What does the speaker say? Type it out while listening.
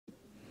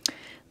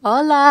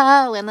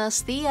Hola,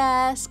 buenos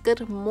dias.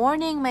 Good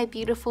morning, my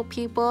beautiful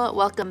people.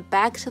 Welcome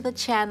back to the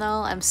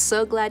channel. I'm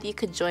so glad you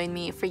could join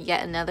me for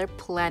yet another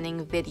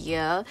planning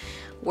video.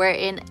 We're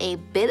in a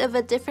bit of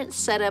a different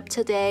setup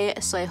today,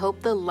 so I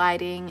hope the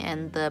lighting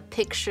and the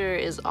picture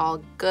is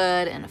all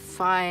good and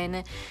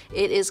fine.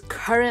 It is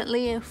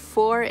currently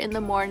 4 in the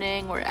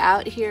morning. We're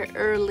out here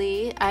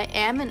early. I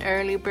am an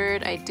early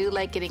bird. I do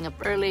like getting up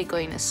early,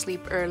 going to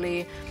sleep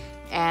early.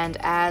 And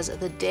as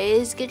the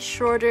days get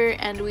shorter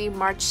and we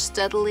march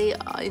steadily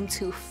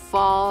into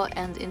fall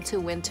and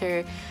into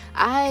winter,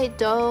 I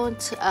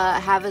don't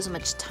have as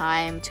much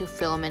time to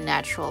film in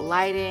natural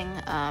lighting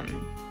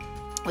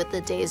with the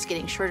days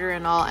getting shorter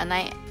and all. And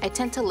I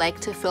tend to like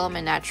to film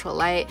in natural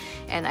light,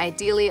 and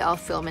ideally I'll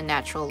film in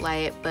natural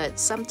light, but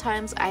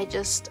sometimes I'm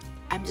just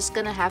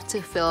gonna have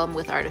to film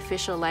with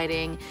artificial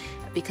lighting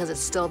because it's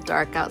still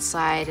dark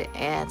outside.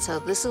 And so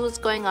this is what's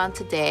going on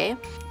today.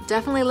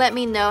 Definitely let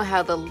me know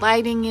how the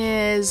lighting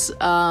is,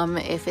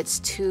 if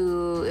it's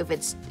doable,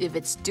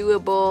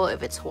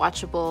 if it's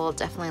watchable.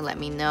 Definitely let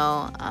me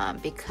know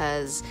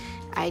because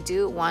I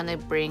do want to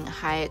bring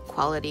high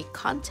quality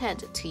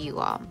content to you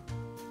all.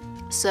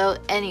 So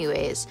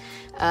anyways,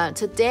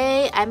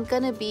 today I'm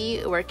gonna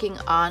be working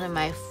on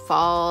my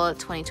fall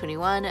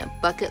 2021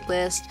 bucket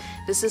list.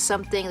 This is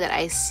something that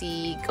I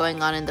see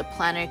going on in the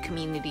planner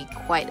community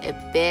quite a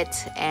bit,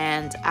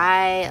 and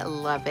I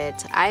love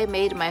it. I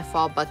made my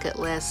fall bucket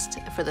list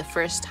for the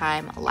first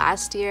time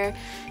last year,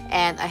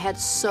 and I had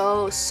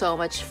so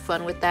much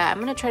fun with that. I'm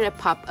gonna try to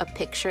pop a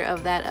picture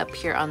of that up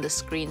here on the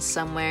screen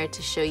somewhere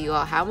to show you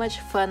all how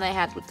much fun I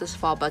had with this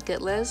fall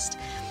bucket list.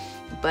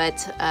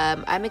 But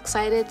I'm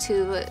excited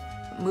to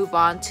move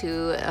on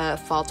to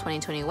fall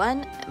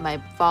 2021, my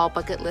fall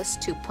bucket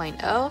list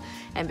 2.0.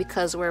 And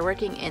because we're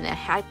working in a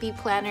happy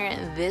planner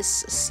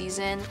this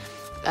season,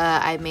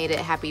 I made it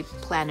happy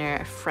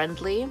planner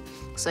friendly.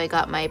 So I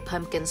got my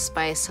pumpkin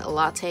spice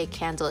latte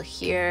candle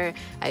here.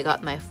 I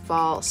got my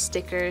fall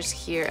stickers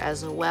here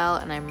as well,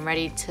 and I'm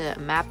ready to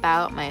map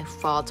out my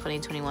fall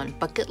 2021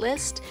 bucket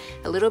list.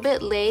 A little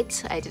bit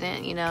late. I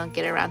didn't,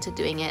 get around to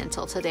doing it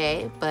until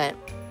today, but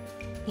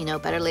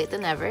better late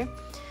than never.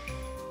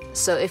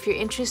 So if you're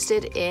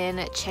interested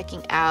in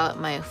checking out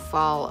my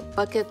fall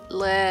bucket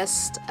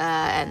list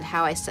and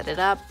how I set it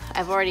up,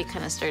 I've already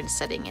kind of started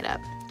setting it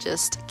up.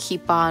 Just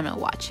keep on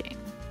watching.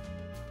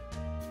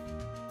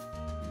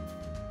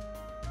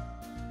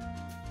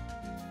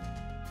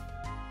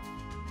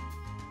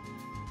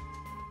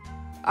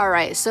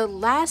 Alright, so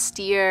last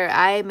year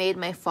I made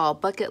my fall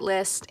bucket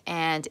list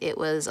and it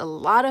was a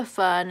lot of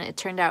fun. It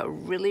turned out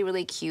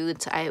really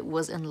cute. I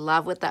was in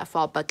love with that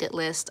fall bucket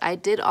list. I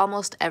did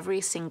almost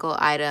every single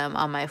item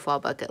on my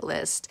fall bucket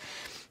list.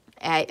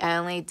 I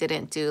only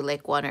didn't do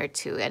like one or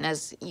two, and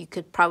as you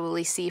could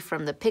probably see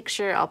from the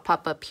picture, I'll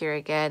pop up here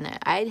again,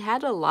 I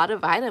had a lot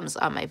of items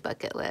on my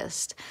bucket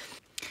list.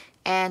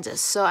 And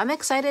so I'm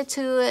excited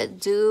to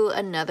do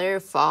another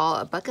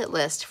fall bucket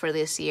list for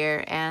this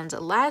year. And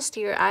last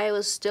year I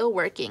was still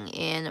working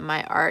in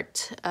my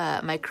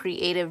my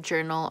creative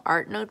journal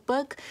art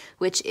notebook,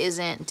 which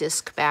isn't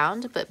disc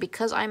bound. But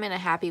because I'm in a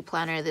happy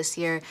planner this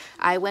year,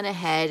 I went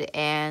ahead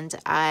and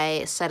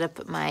I set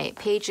up my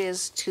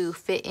pages to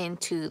fit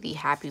into the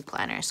happy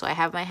planner. So I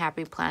have my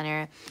happy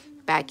planner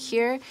back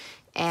here.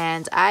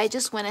 And I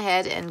just went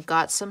ahead and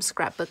got some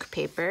scrapbook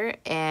paper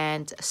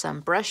and some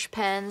brush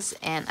pens,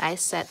 and I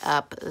set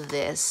up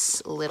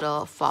this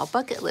little fall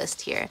bucket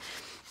list here.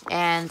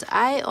 And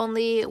I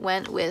only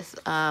went with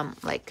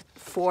like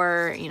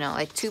 4,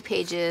 like 2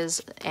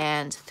 pages,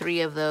 and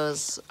 3 of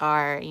those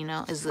are,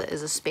 is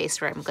a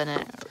space where I'm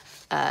gonna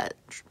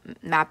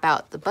map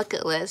out the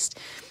bucket list,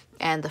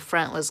 and the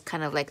front was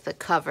kind of like the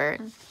cover.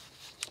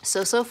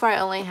 So far I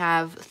only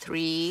have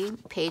 3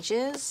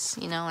 pages,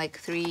 like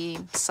 3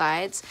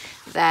 sides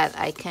that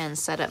I can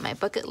set up my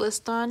bucket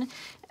list on.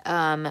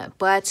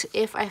 But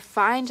if I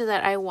find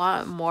that I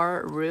want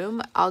more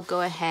room, I'll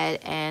go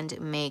ahead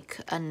and make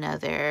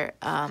another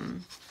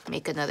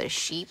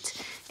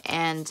sheet,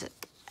 and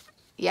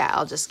yeah,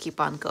 I'll just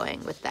keep on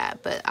going with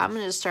that. But I'm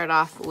going to start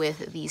off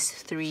with these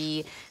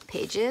 3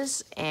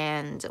 pages,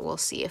 and we'll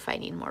see if I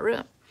need more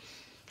room.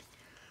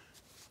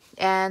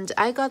 And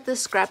I got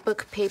this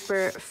scrapbook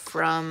paper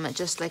from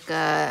just like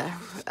a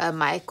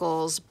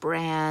Michael's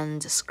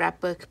brand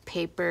scrapbook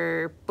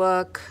paper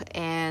book,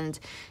 and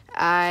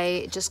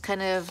I just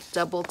kind of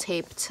double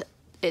taped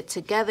it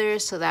together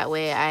so that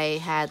way I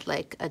had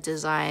like a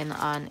design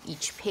on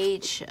each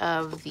page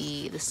of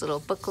this little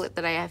booklet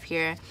that I have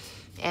here.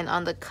 And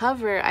on the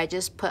cover, I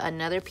just put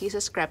another piece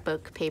of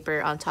scrapbook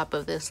paper on top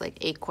of this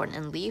like acorn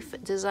and leaf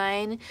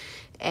design.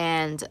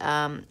 And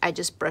I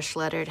just brush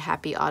lettered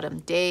Happy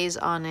Autumn Days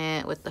on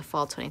it with the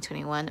fall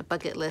 2021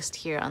 bucket list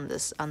here on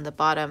the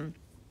bottom.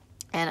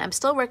 And I'm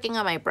still working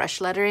on my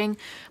brush lettering.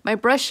 My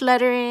brush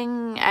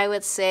lettering, I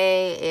would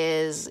say,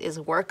 is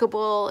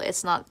workable.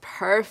 It's not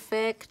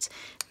perfect,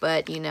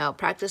 but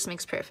practice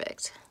makes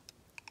perfect.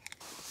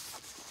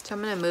 So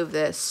I'm gonna move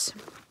this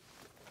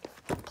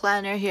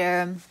planner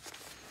here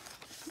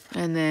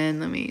And then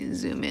let me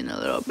zoom in a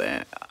little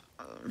bit.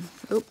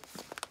 Oop.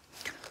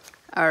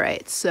 All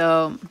right,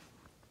 so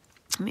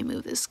let me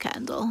move this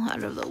candle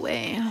out of the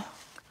way.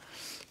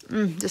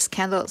 This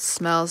candle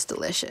smells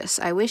delicious.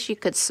 I wish you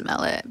could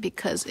smell it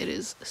because it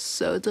is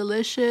so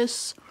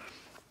delicious.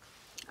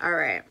 All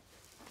right,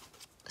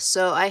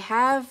 so I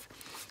have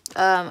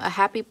a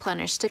Happy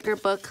Planner sticker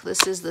book.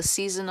 This is the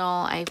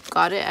seasonal. I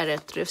got it at a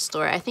thrift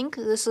store. I think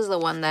this is the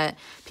one that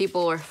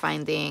people were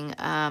finding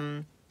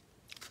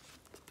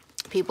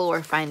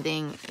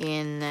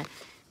in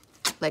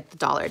like the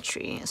Dollar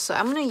Tree. So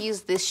I'm gonna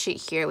use this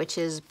sheet here, which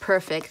is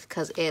perfect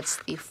because it's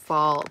the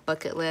fall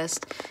bucket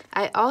list.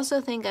 I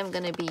also think I'm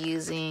gonna be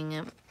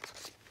using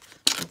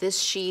this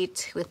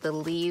sheet with the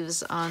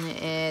leaves on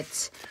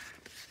it,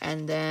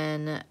 and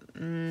then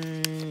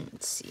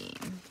let's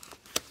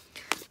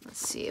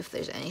see if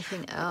there's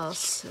anything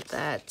else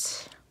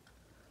that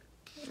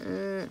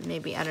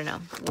maybe, I don't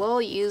know.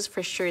 We'll use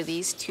for sure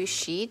these two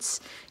sheets.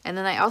 And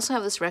then I also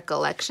have this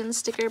recollection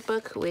sticker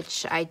book,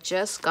 which I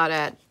just got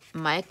at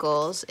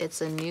Michael's.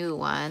 It's a new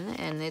one,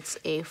 and it's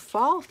a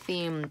fall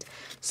themed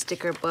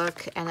sticker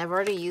book, and I've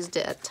already used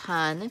it a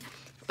ton,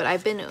 but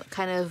I've been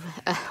kind of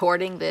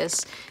hoarding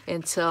this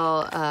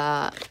until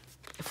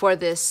for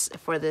this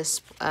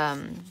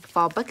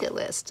fall bucket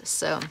list.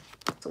 So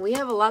we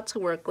have a lot to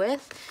work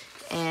with,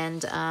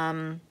 and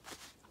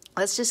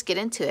let's just get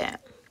into it.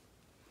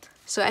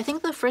 So I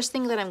think the first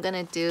thing that I'm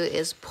gonna do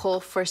is pull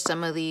for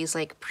some of these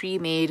like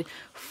pre-made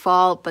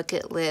fall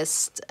bucket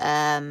list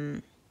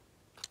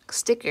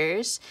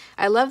stickers.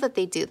 I love that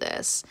they do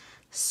this.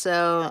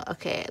 So,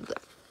 okay,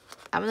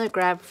 I'm gonna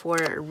grab for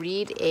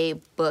read a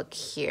book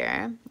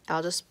here.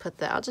 I'll just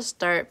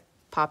start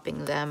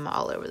popping them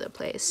all over the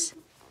place.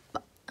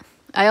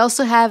 I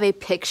also have a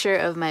picture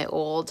of my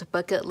old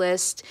bucket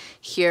list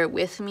here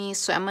with me,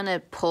 so I'm gonna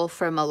pull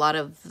from a lot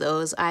of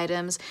those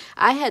items.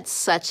 I had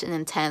such an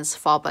intense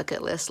fall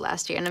bucket list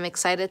last year, and I'm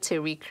excited to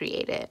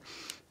recreate it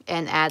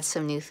and add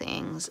some new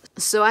things.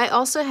 So I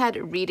also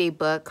had read a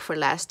book for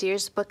last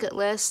year's bucket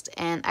list,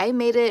 and I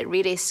made it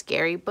read a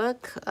scary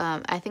book.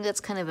 I think that's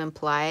kind of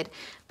implied,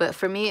 but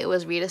for me it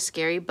was read a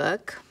scary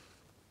book.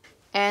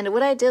 And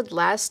what I did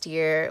last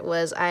year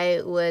was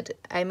I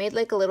made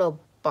like a little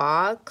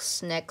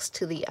box next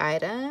to the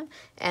item,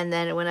 and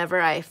then whenever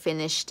I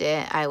finished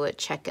it I would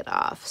check it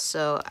off.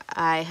 So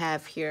I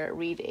have here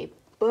read a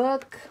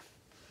book,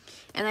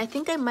 and I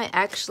think I might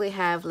actually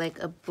have like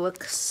a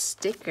book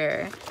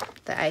sticker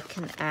that I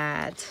can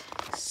add.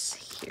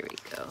 Here we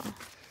go.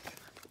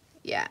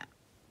 Yeah,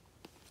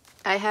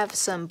 I have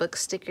some book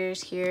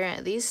stickers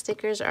here. These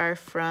stickers are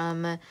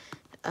from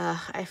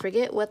I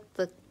forget what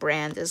the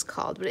brand is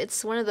called, but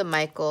it's one of the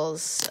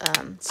Michael's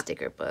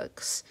sticker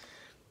books.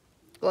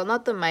 Well,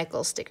 not the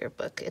Michael's sticker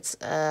book. It's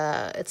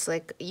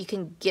like you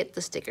can get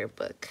the sticker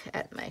book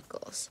at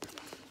Michael's.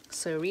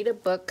 So read a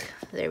book.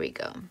 There we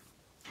go.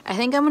 I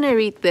think I'm gonna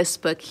read this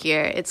book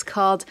here. It's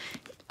called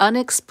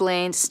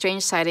Unexplained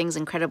Strange Sightings,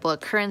 Incredible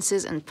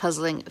Occurrences, and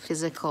Puzzling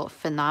Physical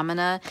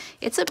Phenomena.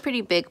 It's a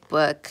pretty big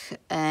book,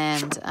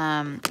 and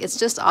it's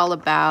just all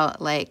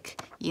about,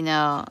 like, you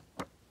know,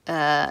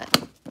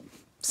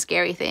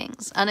 scary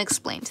things,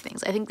 unexplained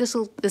things. I think this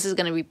is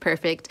gonna be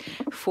perfect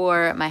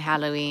for my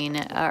Halloween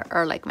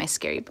or like my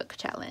scary book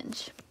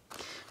challenge.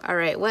 All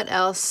right, what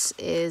else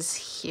is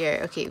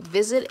here? Okay,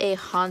 visit a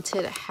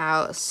haunted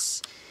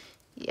house.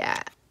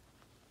 Yeah,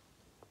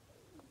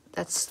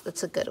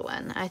 that's a good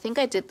one. I think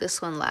I did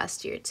this one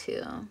last year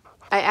too.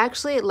 I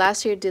actually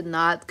last year did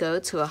not go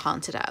to a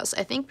haunted house.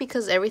 I think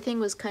because everything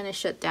was kind of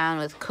shut down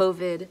with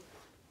COVID,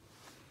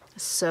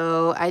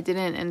 so I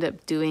didn't end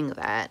up doing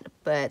that.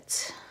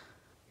 But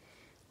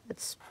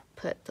let's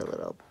put the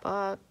little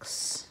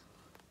box.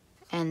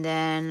 And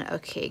then,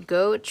 okay,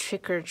 go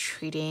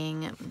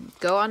trick-or-treating.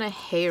 Go on a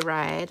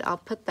hayride. I'll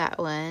put that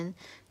one.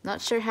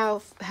 Not sure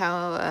how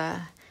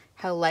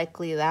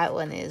likely that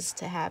one is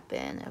to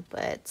happen,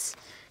 but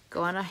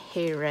go on a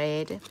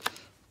hayride.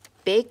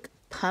 Bake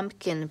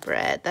pumpkin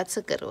bread. That's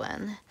a good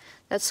one.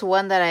 That's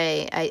one that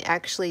I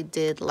actually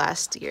did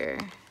last year.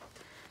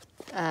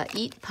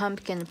 Eat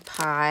pumpkin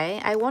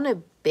pie. I want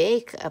to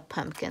bake a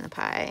pumpkin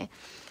pie.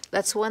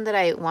 That's one that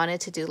I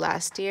wanted to do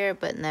last year,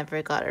 but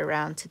never got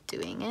around to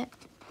doing it.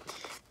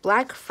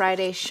 Black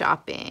Friday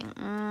shopping.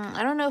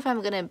 I don't know if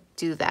I'm gonna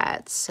do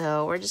that,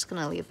 so we're just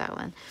gonna leave that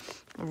one.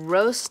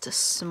 Roast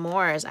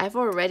s'mores. I've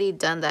already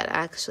done that,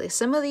 actually.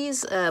 Some of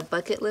these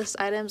bucket list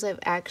items I've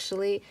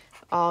actually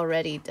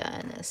already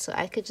done, so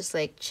I could just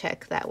like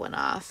check that one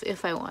off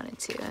if I wanted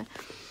to.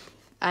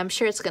 I'm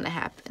sure it's gonna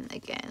happen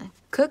again.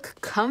 Cook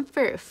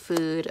comfort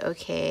food.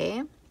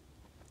 Okay.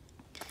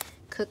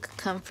 Cook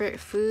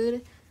comfort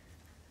food.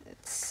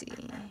 Let's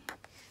see.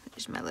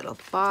 There's my little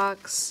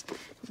box.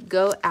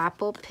 Go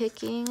apple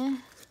picking.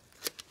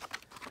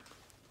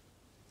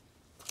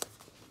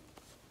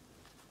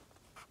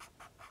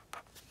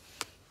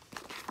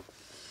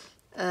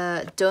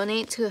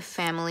 Donate to a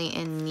family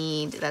in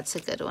need. That's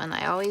a good one.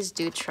 I always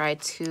do try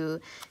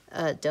to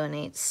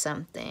donate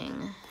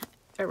something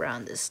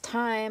around this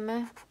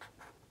time.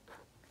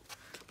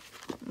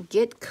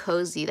 Get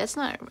cozy. That's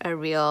not a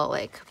real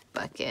like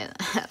bucket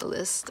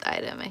list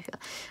item, I feel.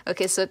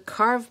 Okay, so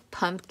carve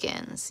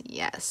pumpkins.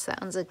 Yes,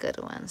 that one's a good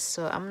one.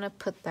 So I'm gonna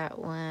put that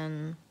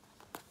one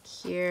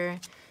here.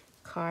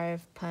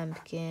 Carve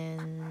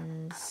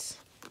pumpkins.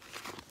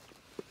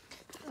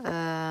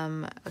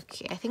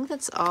 Okay, I think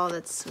that's all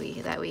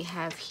that we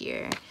have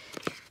here.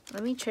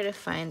 Let me try to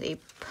find a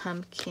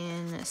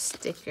pumpkin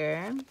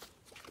sticker.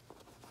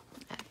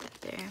 Add that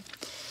there.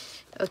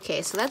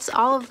 Okay, so that's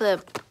all of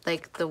the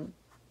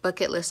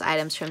bucket list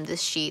items from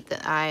this sheet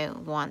that I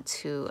want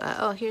to.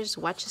 Oh, here's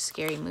watch a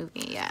scary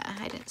movie. Yeah,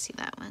 I didn't see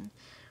that one.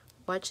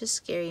 Watch a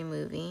scary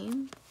movie.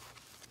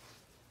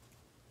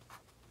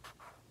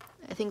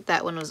 I think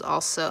that one was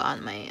also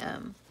on my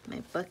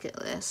my bucket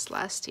list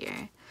last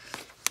year.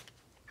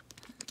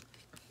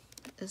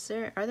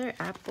 Are there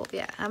apple?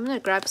 Yeah, I'm gonna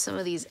grab some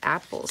of these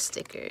apple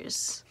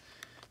stickers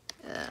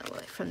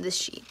from this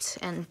sheet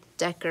and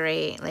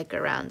decorate like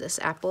around this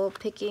apple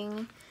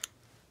picking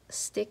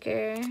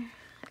sticker.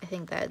 I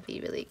think that'd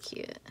be really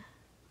cute.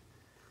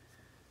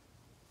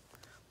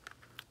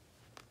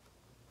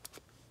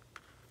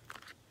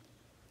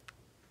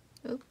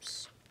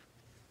 Oops.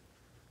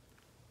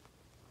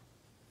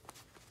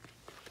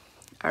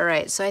 All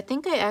right, so I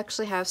think I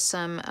actually have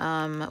some,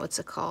 what's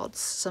it called?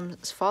 Some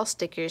fall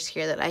stickers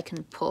here that I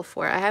can pull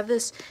for. I have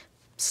this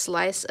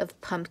slice of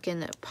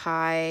pumpkin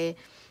pie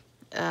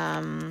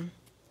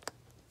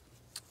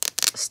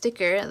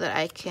sticker that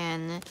I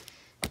can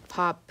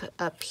pop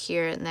up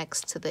here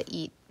next to the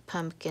eat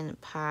pumpkin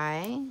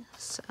pie.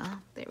 So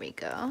there we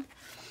go.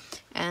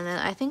 And then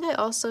I think I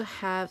also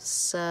have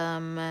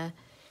some,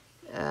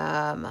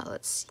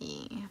 let's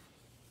see.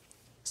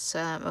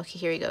 Okay,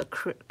 here we go.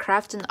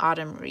 Craft an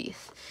autumn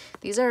wreath.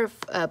 These are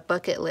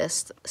bucket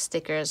list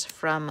stickers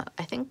from,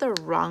 I think, the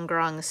Wrong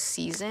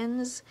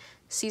seasonal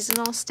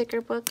sticker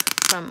book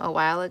from a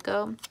while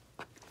ago.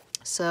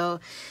 So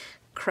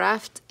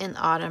craft an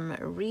autumn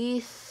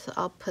wreath.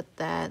 I'll put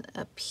that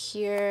up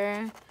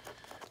here.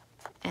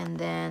 And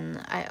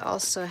then I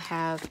also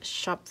have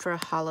shop for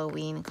a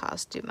Halloween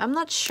costume. I'm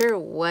not sure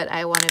what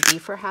I want to be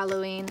for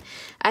Halloween.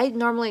 I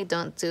normally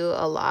don't do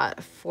a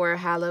lot for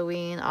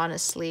Halloween,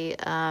 honestly.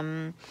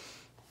 Yeah,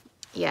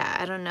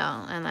 I don't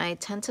know. And I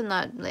tend to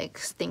not like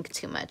think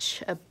too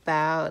much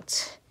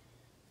about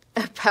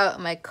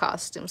my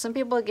costume. Some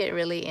people get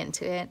really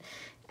into it,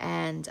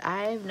 and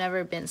I've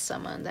never been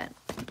someone that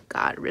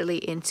got really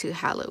into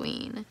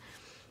Halloween.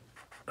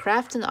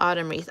 Craft an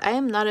autumn wreath. I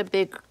am not a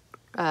big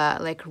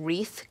like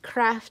wreath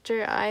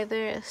crafter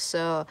either,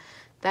 so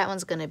that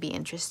one's gonna be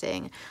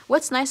interesting.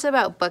 What's nice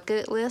about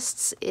bucket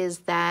lists is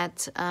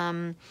that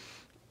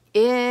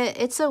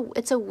it's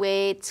a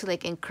way to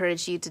like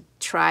encourage you to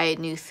try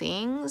new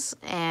things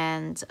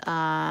and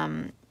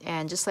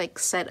just like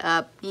set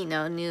up, you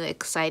know, new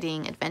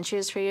exciting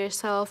adventures for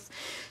yourself.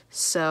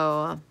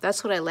 So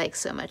that's what I like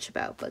so much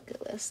about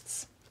bucket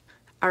lists.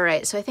 All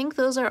right, so I think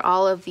those are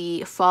all of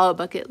the fall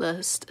bucket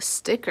list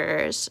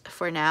stickers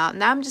for now.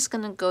 Now I'm just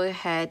gonna go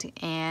ahead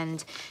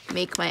and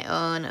make my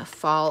own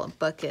fall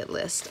bucket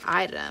list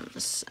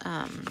items.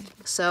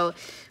 So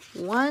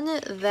one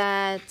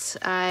that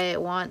I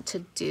want to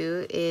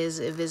do is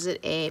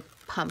visit a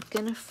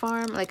pumpkin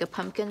farm, like a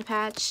pumpkin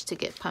patch to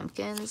get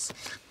pumpkins.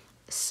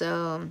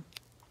 So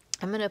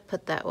I'm gonna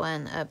put that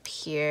one up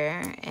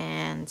here,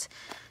 and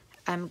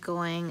I'm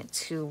going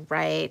to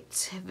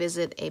write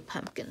visit a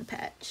pumpkin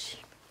patch.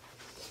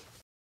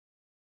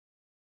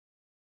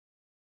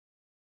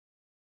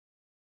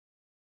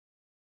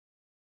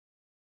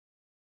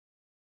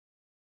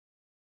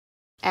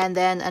 And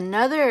then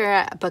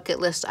another bucket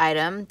list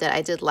item that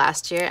I did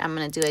last year, I'm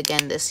going to do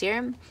again this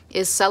year,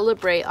 is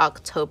celebrate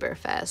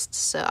Oktoberfest.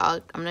 So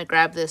I'm going to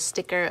grab this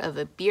sticker of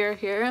a beer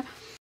here.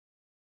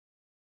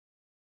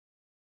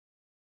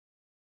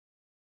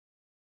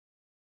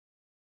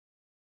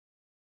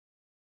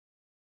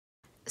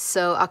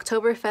 So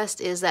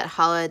Oktoberfest is that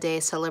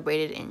holiday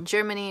celebrated in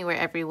Germany where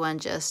everyone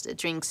just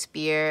drinks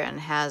beer and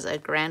has a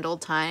grand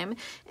old time.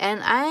 And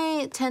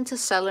I tend to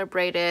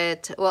celebrate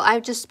it. Well,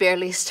 I've just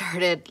barely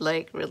started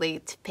like really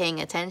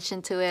paying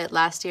attention to it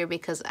last year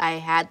because I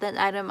had that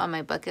item on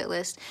my bucket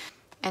list.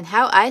 And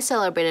how I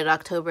celebrated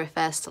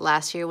Oktoberfest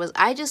last year was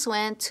I just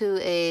went to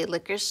a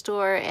liquor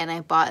store and I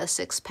bought a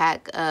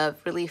 6-pack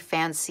of really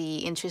fancy,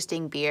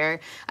 interesting beer.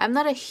 I'm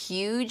not a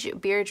huge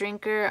beer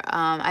drinker.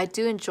 I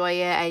do enjoy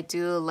it. I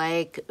do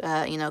like,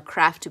 you know,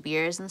 craft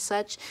beers and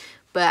such.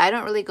 But I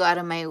don't really go out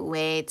of my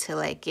way to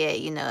like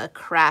get, you know,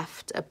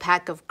 a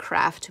pack of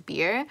craft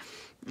beer.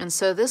 And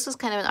so this was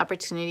kind of an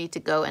opportunity to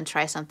go and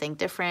try something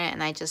different.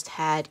 And I just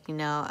had, you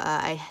know,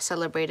 I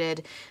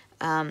celebrated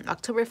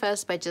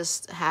Oktoberfest by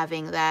just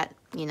having that,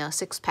 you know,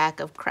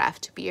 6-pack of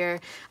craft beer.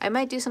 I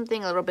might do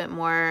something a little bit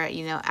more,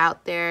 you know,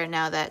 out there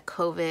now that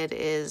COVID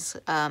is,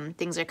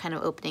 things are kind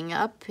of opening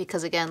up,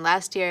 because again,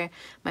 last year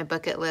my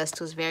bucket list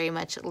was very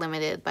much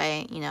limited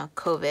by, you know,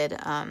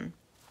 COVID.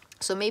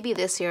 So maybe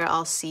this year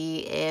I'll see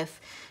if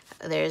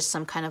there's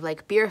some kind of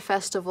like beer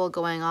festival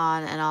going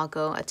on and I'll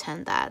go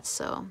attend that.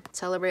 So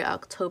celebrate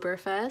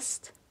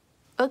Oktoberfest.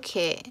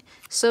 Okay,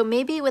 so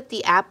maybe with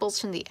the apples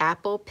from the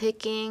apple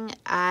picking,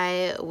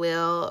 I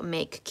will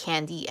make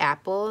candy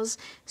apples.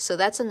 So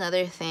that's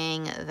another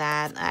thing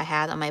that I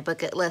had on my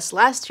bucket list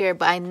last year,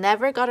 but I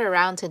never got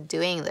around to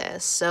doing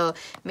this. So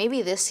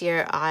maybe this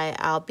year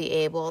I'll be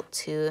able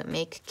to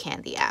make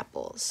candy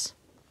apples.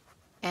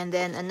 And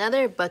then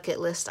another bucket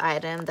list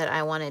item that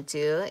I want to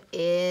do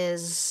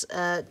is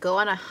go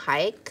on a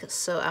hike.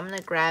 So I'm going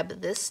to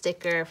grab this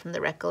sticker from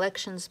the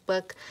Recollections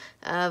book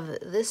of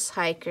this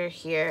hiker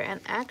here. And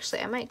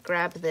actually, I might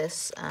grab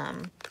this,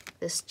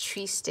 this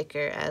tree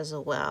sticker as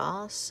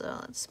well. So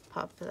let's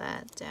pop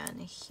that down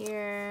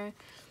here.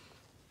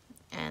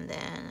 And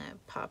then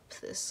pop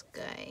this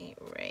guy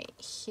right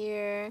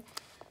here.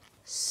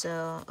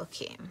 So,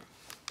 okay.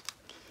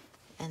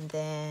 And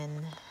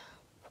then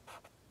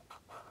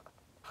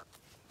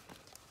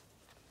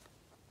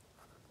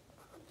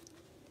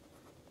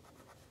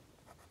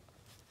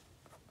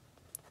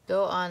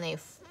go on a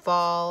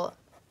fall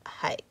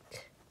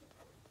hike.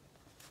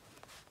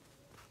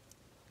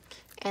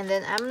 And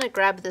then I'm going to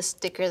grab the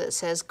sticker that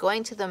says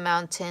going to the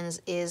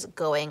mountains is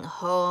going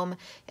home.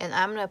 And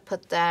I'm going to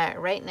put that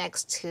right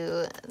next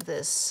to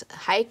this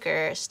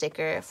hiker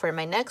sticker for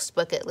my next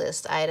bucket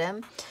list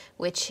item,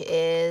 which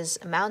is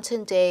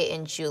Mountain Day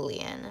in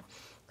Julian.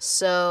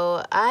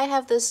 So I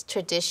have this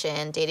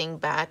tradition dating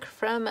back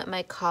from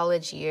my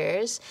college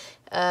years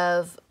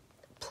of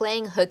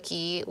playing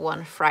hooky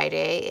one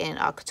Friday in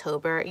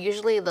October,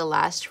 usually the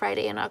last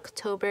Friday in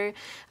October.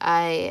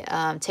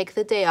 I take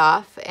the day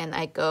off and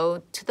I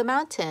go to the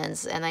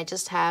mountains, and I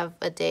just have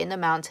a day in the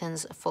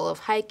mountains full of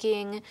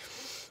hiking.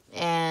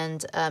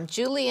 And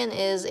Julian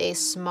is a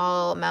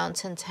small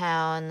mountain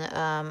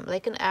town,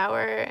 like an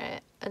hour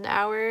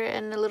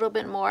and a little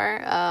bit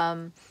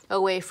more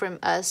away from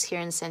us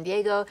here in San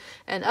Diego.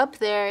 And up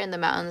there in the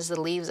mountains, the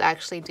leaves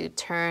actually do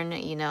turn,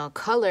 you know,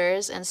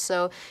 colors. And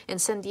so in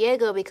San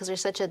Diego, because we're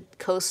such a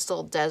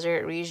coastal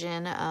desert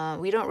region,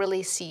 we don't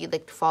really see the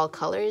fall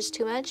colors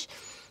too much.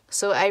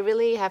 So I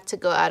really have to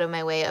go out of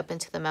my way up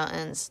into the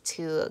mountains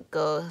to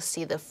go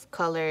see the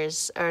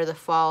colors, or the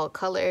fall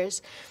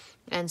colors.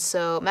 And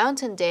so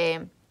Mountain Day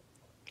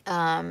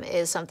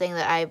is something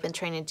that I've been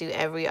trying to do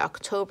every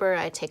October.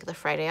 I take the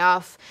Friday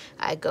off.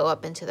 I go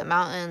up into the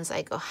mountains.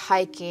 I go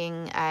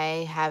hiking.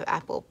 I have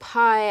apple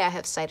pie. I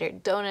have cider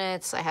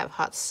donuts. I have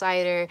hot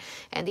cider.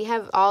 And they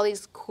have all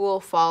these cool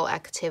fall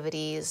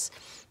activities.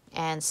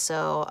 And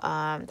so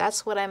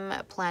that's what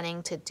I'm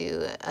planning to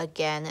do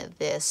again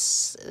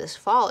this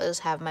fall, is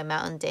have my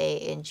Mountain Day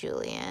in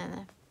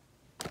Julian.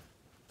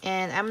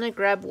 And I'm going to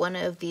grab one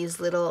of these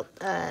little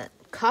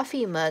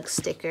coffee mug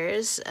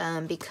stickers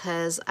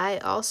because I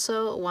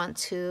also want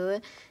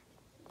to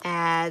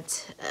add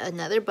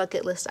another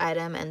bucket list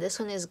item, and this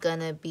one is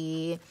gonna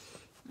be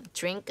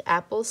drink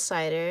apple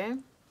cider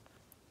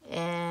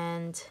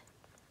and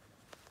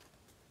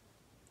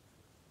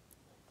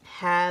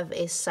have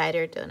a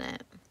cider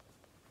donut.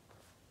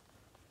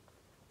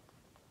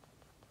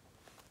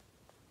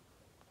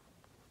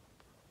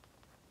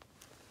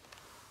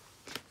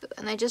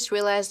 And I just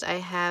realized I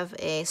have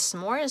a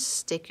s'mores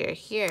sticker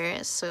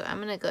here, so I'm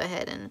gonna go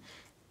ahead and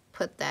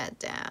put that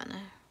down.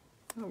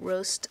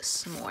 Roast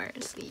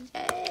s'mores,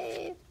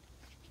 yay!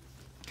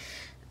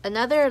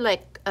 Another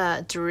like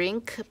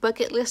drink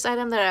bucket list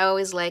item that I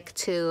always like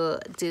to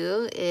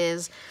do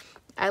is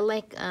I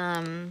like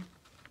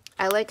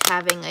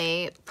having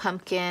a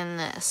pumpkin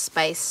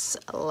spice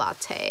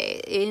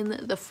latte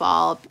in the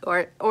fall,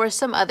 or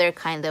some other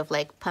kind of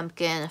like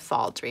pumpkin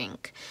fall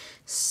drink.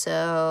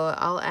 So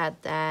I'll add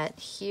that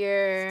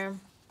here.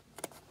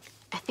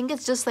 I think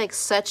it's just like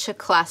such a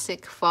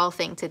classic fall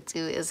thing to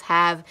do, is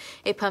have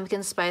a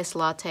pumpkin spice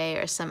latte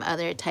or some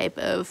other type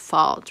of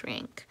fall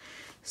drink.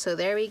 So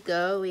there we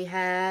go. We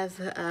have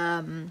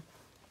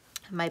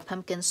my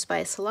pumpkin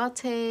spice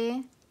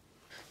latte.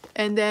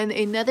 And then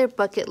another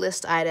bucket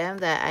list item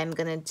that I'm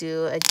gonna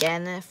do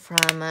again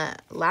from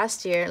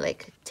last year,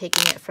 like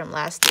taking it from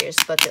last year's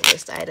bucket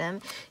list item,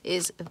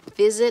 is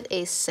visit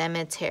a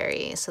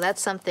cemetery. So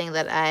that's something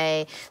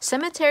that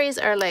cemeteries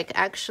are like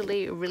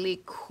actually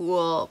really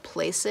cool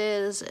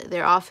places.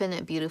 They're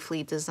often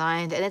beautifully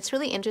designed, and it's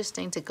really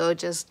interesting to go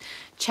just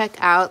check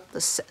out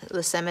the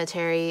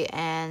cemetery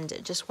and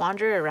just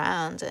wander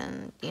around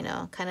and, you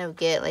know, kind of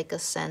get like a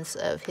sense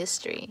of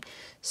history.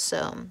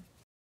 So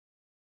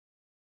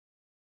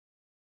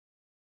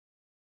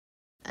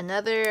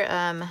another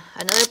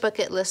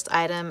bucket list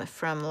item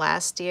from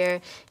last year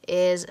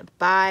is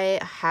buy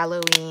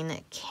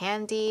Halloween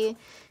candy.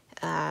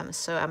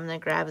 So I'm gonna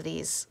grab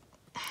these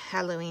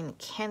Halloween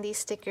candy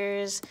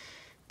stickers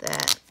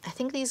that I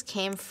think these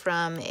came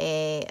from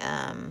a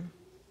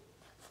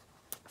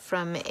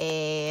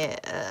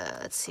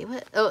let's see,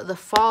 the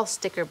fall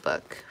sticker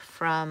book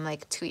from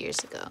like 2 years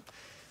ago.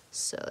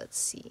 So let's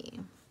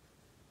see.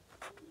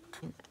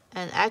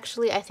 And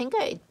actually, I think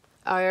I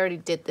already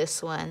did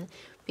this one,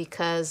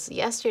 because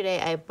yesterday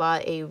I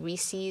bought a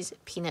Reese's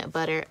peanut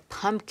butter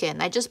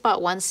pumpkin. I just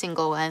bought one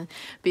single one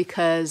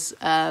because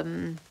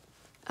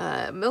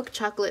milk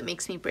chocolate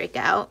makes me break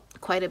out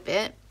quite a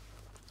bit.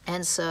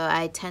 and so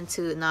I tend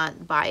to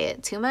not buy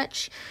it too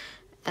much.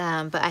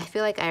 But I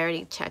feel like I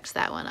already checked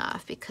that one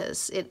off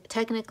because it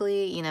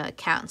technically, you know, it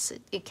counts.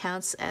 It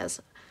counts as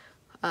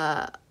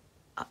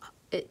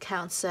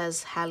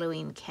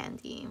Halloween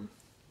candy.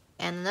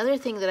 And another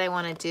thing that I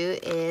want to do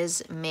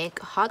is make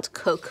hot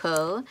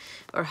cocoa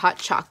or hot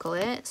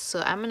chocolate.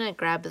 So I'm going to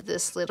grab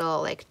this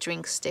little like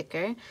drink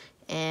sticker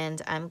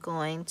and I'm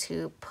going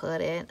to put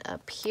it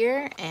up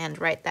here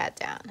and write that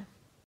down.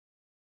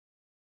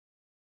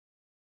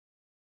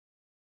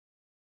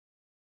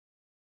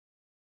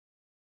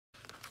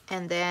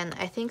 And then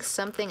I think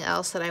something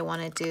else that I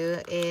want to do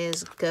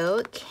is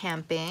go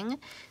camping.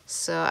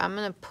 So I'm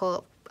going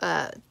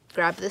to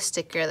grab the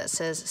sticker that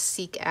says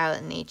Seek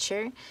Out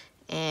Nature,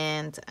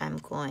 and I'm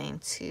going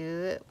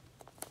to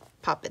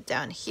pop it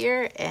down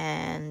here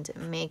and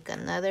make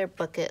another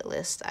bucket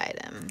list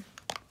item.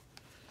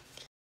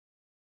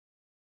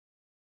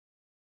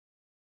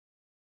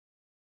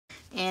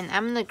 And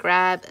I'm gonna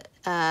grab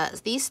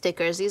these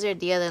stickers. These are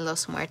Dia de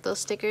los Muertos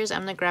stickers.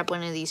 I'm gonna grab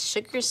one of these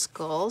sugar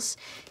skulls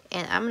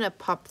and I'm gonna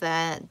pop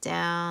that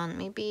down.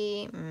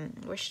 Maybe,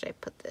 where should I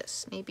put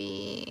this?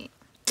 Maybe,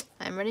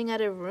 I'm running out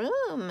of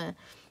room.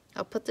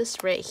 I'll put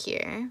this right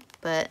here.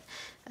 But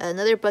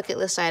another bucket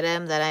list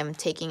item that I'm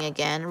taking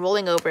again,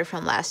 rolling over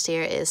from last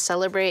year, is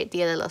celebrate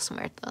Dia de los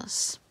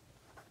Muertos.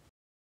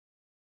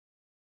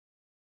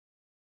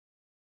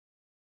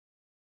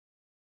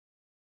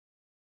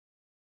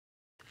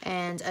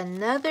 And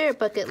another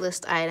bucket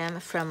list item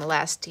from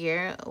last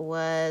year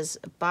was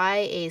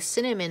buy a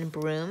cinnamon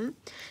broom.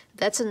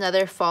 That's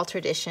another fall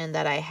tradition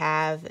that I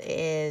have,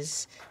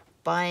 is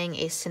buying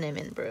a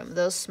cinnamon broom.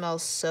 Those smell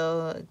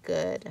so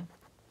good.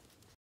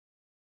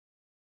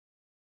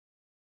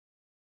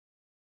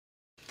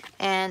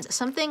 And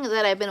something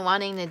that I've been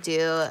wanting to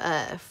do,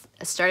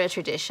 start a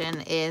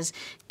tradition, is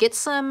get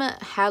some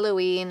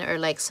Halloween or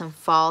like some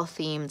fall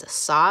themed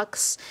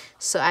socks.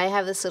 So I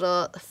have this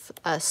little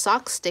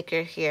sock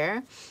sticker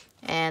here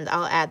and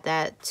I'll add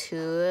that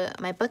to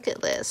my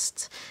bucket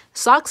list.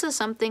 Socks is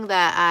something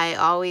that I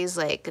always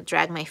like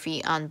drag my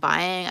feet on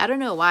buying. I don't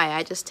know why.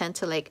 I just tend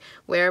to like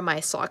wear my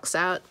socks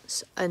out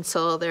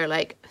until they're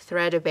like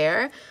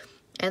threadbare.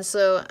 And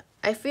so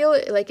I feel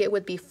like it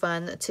would be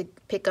fun to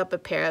pick up a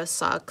pair of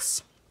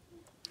socks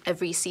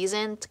every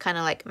season to kind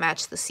of like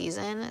match the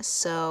season.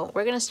 So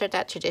we're going to start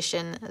that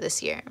tradition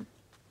this year.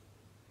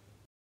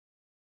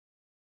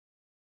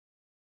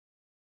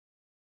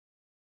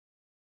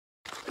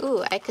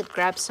 Ooh, I could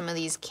grab some of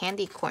these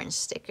candy corn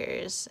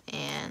stickers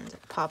and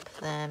pop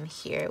them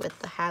here with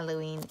the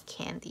Halloween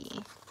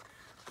candy.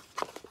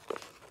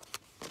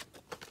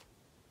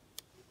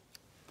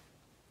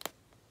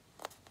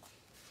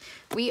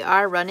 We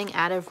are running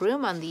out of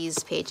room on these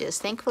pages.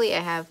 Thankfully, I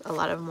have a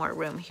lot of more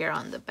room here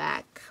on the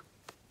back.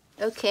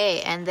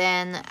 Okay, and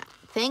then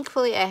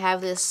thankfully I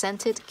have this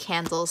scented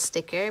candle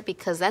sticker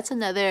because that's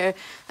another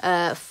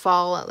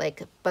fall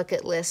like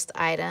bucket list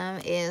item,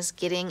 is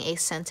getting a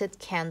scented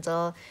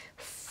candle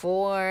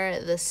for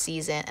the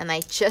season. And I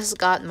just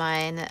got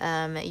mine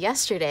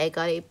yesterday. I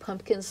got a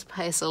pumpkin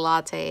spice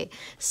latte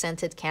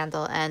scented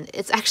candle, and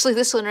it's actually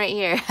this one right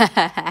here.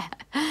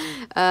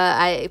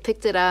 I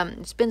picked it up.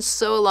 It's been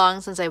so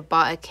long since I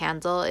bought a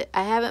candle.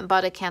 I haven't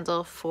bought a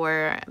candle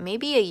for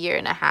maybe a year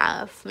and a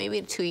half,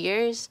 maybe 2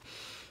 years.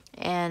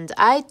 And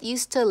I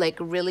used to like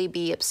really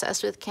be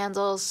obsessed with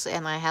candles,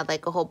 and I had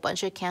like a whole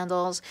bunch of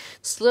candles.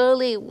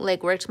 Slowly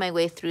like worked my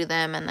way through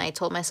them, and I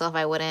told myself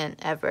I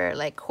wouldn't ever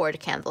like hoard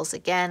candles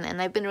again,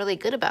 and I've been really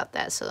good about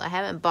that. So I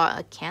haven't bought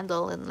a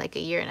candle in like a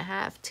year and a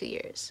half, 2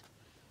 years.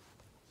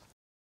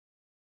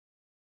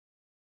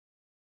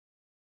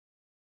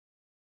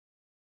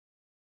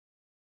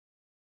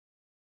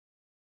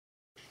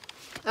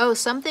 Oh,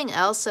 something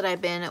else that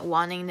I've been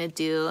wanting to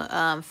do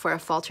for a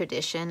fall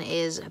tradition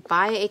is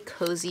buy a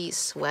cozy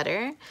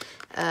sweater,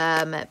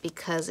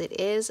 because it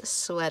is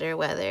sweater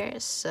weather.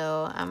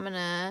 So I'm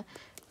gonna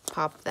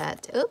pop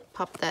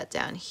that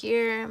down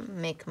here,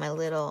 make my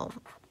little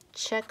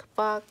check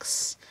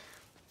box.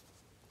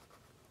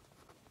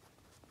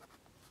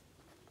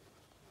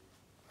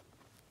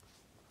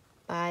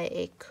 Buy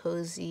a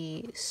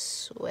cozy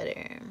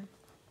sweater.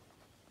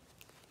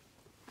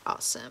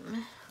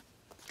 Awesome.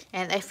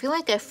 And I feel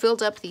like I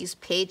filled up these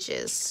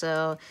pages,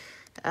 so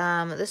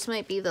this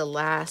might be the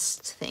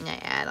last thing I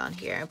add on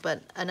here.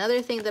 But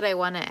another thing that I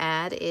want to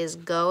add is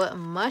go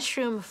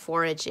mushroom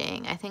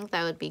foraging. I think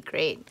that would be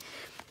great.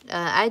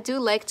 I do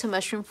like to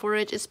mushroom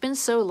forage. It's been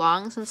so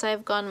long since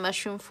I've gone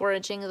mushroom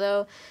foraging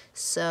though.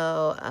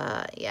 So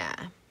yeah,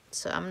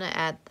 so I'm going to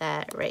add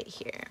that right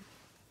here.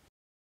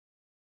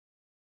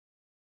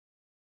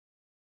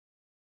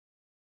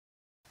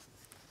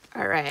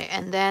 All right,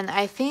 and then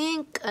I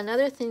think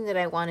another thing that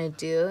I want to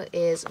do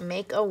is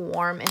make a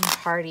warm and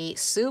hearty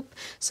soup.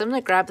 So I'm going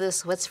to grab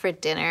this What's for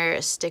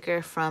Dinner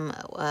sticker from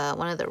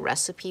one of the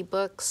recipe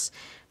books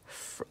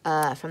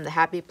from the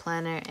Happy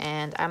Planner,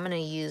 and I'm going to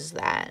use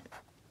that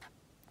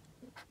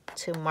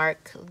to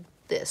mark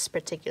this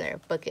particular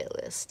bucket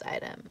list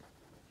item.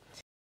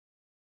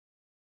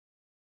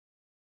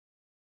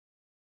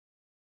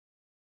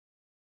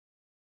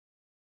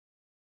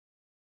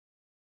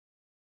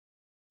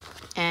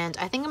 And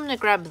I think I'm gonna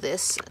grab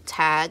this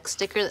tag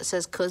sticker that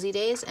says cozy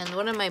days, and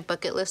one of my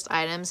bucket list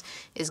items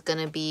is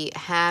gonna be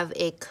have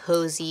a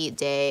cozy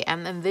day.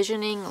 I'm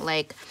envisioning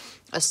like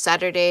a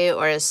Saturday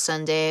or a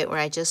Sunday where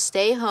I just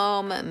stay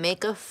home,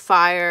 make a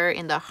fire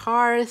in the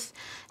hearth,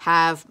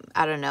 have,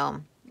 I don't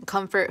know,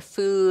 comfort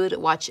food,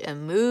 watch a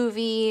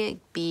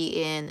movie, be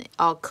in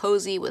all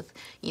cozy with,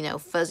 you know,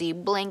 fuzzy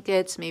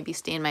blankets, maybe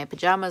stay in my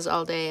pajamas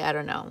all day. I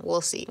don't know.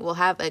 We'll see. We'll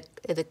have an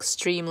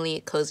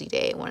extremely cozy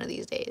day one of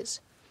these days.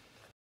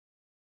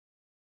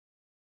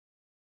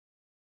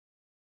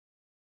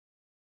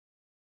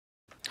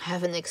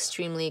 Have an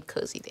extremely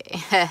cozy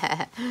day.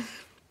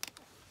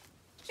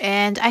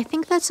 And I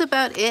think that's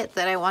about it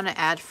that I want to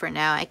add for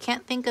now. I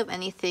can't think of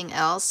anything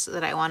else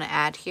that I want to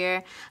add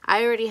here.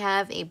 I already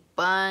have a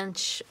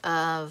bunch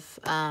of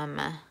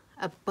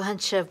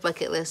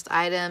bucket list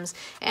items,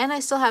 and I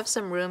still have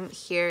some room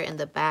here in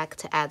the back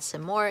to add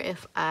some more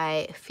if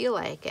I feel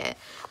like it.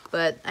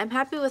 But I'm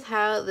happy with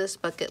how this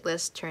bucket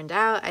list turned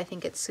out. I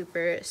think it's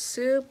super,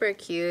 super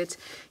cute.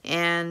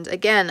 And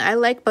again, I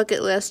like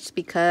bucket lists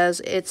because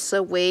it's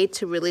a way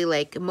to really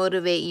like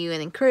motivate you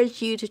and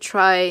encourage you to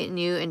try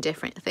new and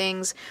different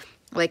things.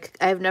 Like,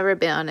 I've never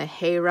been on a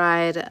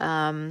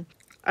hayride.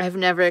 I've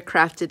never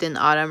crafted an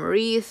autumn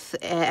wreath.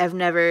 I've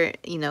never,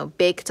 you know,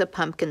 baked a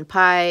pumpkin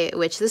pie,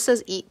 which this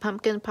says eat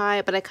pumpkin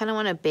pie, but I kind of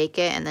want to bake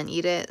it and then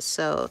eat it.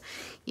 So,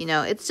 you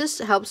know, it just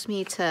helps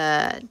me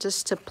to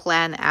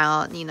plan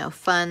out, you know,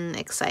 fun,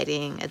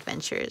 exciting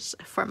adventures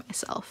for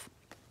myself.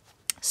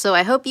 So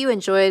I hope you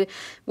enjoyed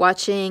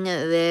watching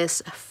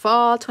this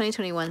fall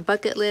 2021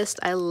 bucket list.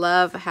 I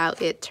love how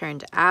it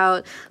turned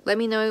out. Let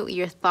me know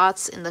your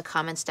thoughts in the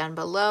comments down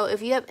below.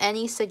 If you have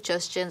any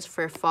suggestions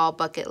for fall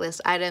bucket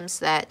list items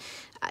that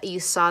you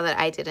saw that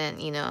I didn't,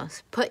 you know,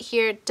 put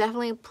here,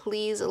 definitely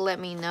please let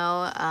me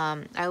know.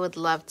 I would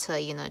love to,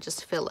 you know,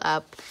 just fill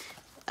up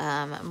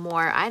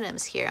more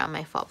items here on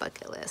my fall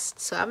bucket list.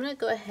 So I'm gonna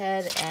go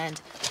ahead and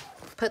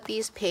put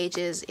these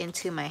pages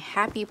into my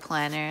happy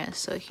planner.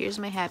 So here's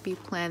my happy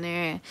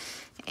planner,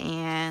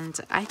 and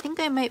I think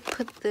I might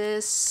put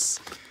this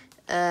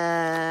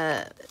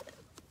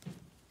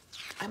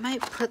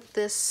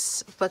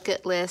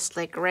bucket list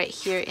like right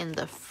here in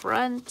the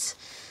front,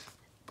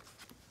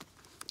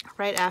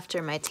 right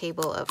after my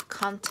table of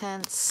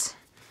contents.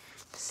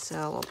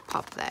 So we'll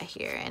pop that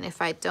here, and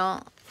if I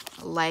don't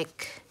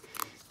like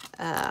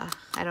I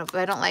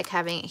don't like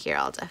having it here,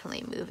 I'll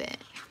definitely move it.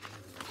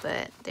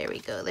 But there we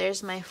go.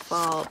 There's my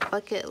fall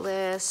bucket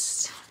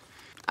list.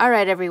 All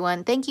right,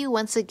 everyone. Thank you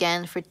once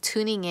again for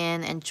tuning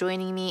in and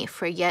joining me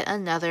for yet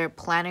another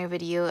planner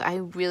video. I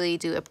really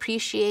do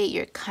appreciate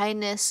your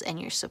kindness and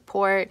your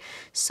support.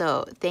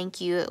 So thank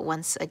you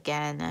once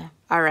again.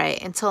 All right.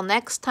 Until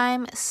next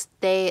time,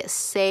 stay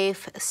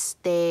safe,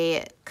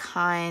 stay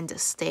kind,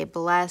 stay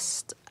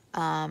blessed.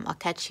 I'll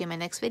catch you in my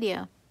next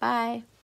video. Bye.